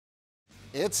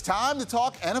It's time to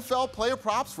talk NFL player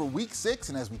props for Week 6,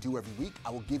 and as we do every week, I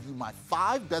will give you my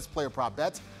 5 best player prop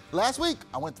bets. Last week,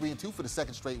 I went 3-2 for the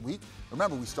second straight week.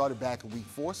 Remember, we started back in Week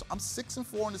 4, so I'm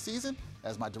 6-4 in the season.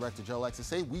 As my director Joe likes to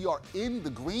say, we are in the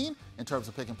green in terms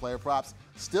of picking player props.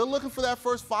 Still looking for that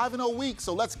first 5-0 week,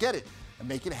 so let's get it and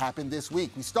make it happen this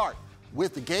week. We start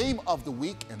with the game of the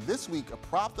week, and this week, a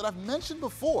prop that I've mentioned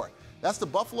before. That's the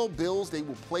Buffalo Bills. They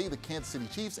will play the Kansas City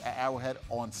Chiefs at Arrowhead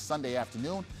on Sunday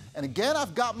afternoon. And again,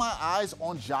 I've got my eyes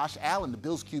on Josh Allen. The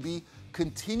Bills QB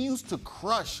continues to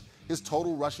crush his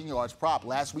total rushing yards prop.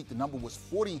 Last week, the number was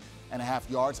 40.5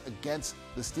 yards against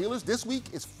the Steelers. This week,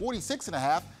 it's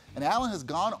 46.5, and Allen has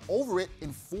gone over it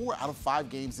in 4 out of 5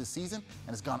 games this season and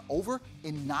has gone over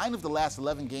in 9 of the last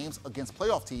 11 games against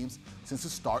playoff teams since the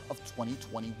start of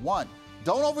 2021.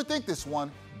 Don't overthink this one.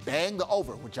 Bang the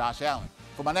over with Josh Allen.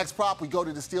 For my next prop, we go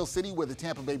to the Steel City where the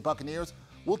Tampa Bay Buccaneers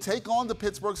will take on the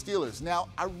Pittsburgh Steelers. Now,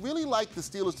 I really like the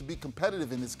Steelers to be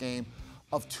competitive in this game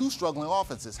of 2 struggling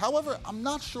offenses. However, I'm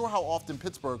not sure how often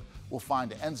Pittsburgh will find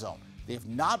the end zone. They have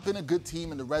not been a good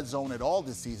team in the red zone at all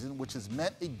this season, which has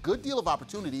meant a good deal of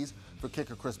opportunities for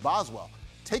kicker Chris Boswell.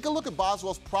 Take a look at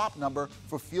Boswell's prop number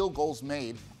for field goals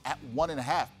made at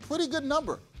 1.5. Pretty good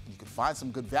number. You can find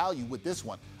some good value with this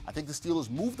one. I think the Steelers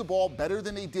move the ball better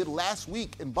than they did last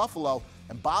week in Buffalo,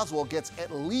 and Boswell gets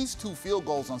at least 2 field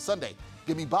goals on Sunday.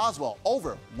 Give me Boswell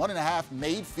over 1.5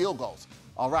 made field goals.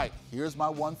 All right, here's my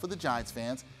one for the Giants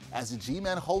fans. As the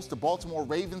G-men host the Baltimore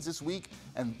Ravens this week,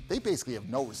 and they basically have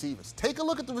no receivers. Take a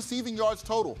look at the receiving yards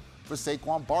total for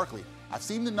Saquon Barkley. I've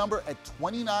seen the number at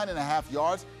 29.5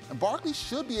 yards, and Barkley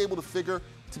should be able to figure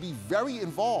to be very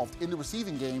involved in the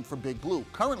receiving game for Big Blue.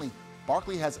 Currently,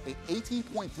 Barkley has an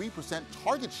 18.3%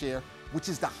 target share, which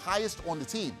is the highest on the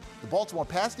team. The Baltimore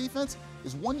pass defense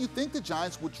is one you think the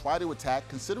Giants would try to attack,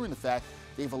 considering the fact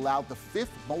they've allowed the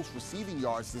 5th most receiving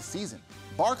yards this season.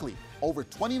 Barkley, over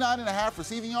 29.5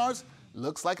 receiving yards,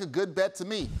 looks like a good bet to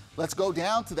me. Let's go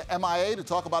down to the MIA to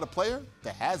talk about a player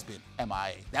that has been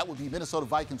MIA. That would be Minnesota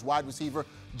Vikings wide receiver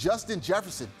Justin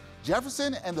Jefferson.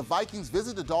 Jefferson and the Vikings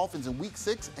visit the Dolphins in Week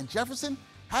 6, and Jefferson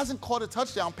hasn't caught a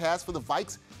touchdown pass for the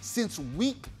Vikes since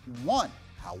Week 1.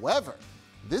 However,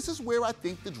 this is where I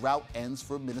think the drought ends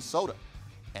for Minnesota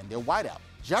and their wideout.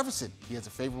 Jefferson, he has a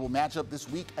favorable matchup this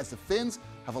week as the Finns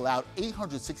have allowed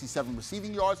 867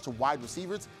 receiving yards to wide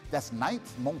receivers. That's 9th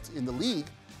most in the league,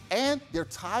 and they're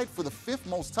tied for the 5th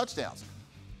most touchdowns.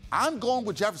 I'm going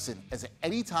with Jefferson as an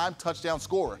anytime touchdown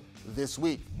scorer this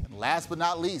week. And last but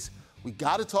not least, we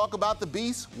got to talk about the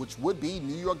beast, which would be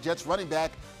New York Jets running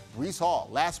back Breece Hall.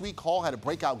 Last week, Hall had a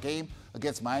breakout game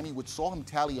against Miami, which saw him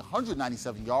tally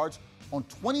 197 yards on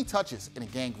 20 touches in a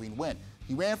gangrene win.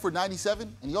 He ran for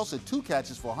 97, and he also had 2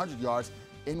 catches for 100 yards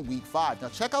in Week 5. Now,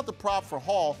 check out the prop for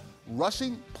Hall,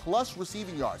 rushing plus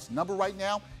receiving yards. Number right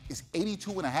now is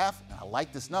 82.5, and I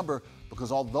like this number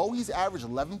because although he's averaged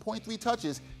 11.3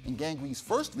 touches in Gangrene's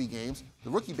first 3 games, the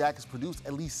rookie back has produced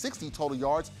at least 60 total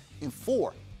yards in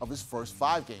 4 of his first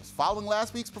 5 games. Following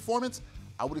last week's performance,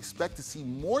 I would expect to see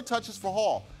more touches for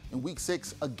Hall in Week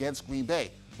 6 against Green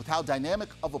Bay. With how dynamic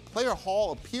of a player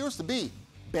Hall appears to be,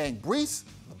 bang Breece,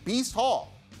 the Beast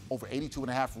Hall, over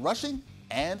 82.5 rushing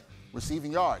and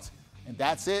receiving yards. And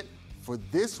that's it for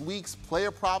this week's player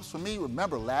props for me.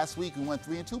 Remember, last week we went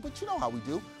 3-2, but you know how we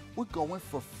do. We're going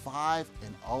for 5-0.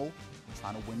 We're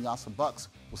trying to win y'all some bucks.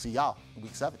 We'll see y'all in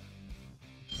Week 7.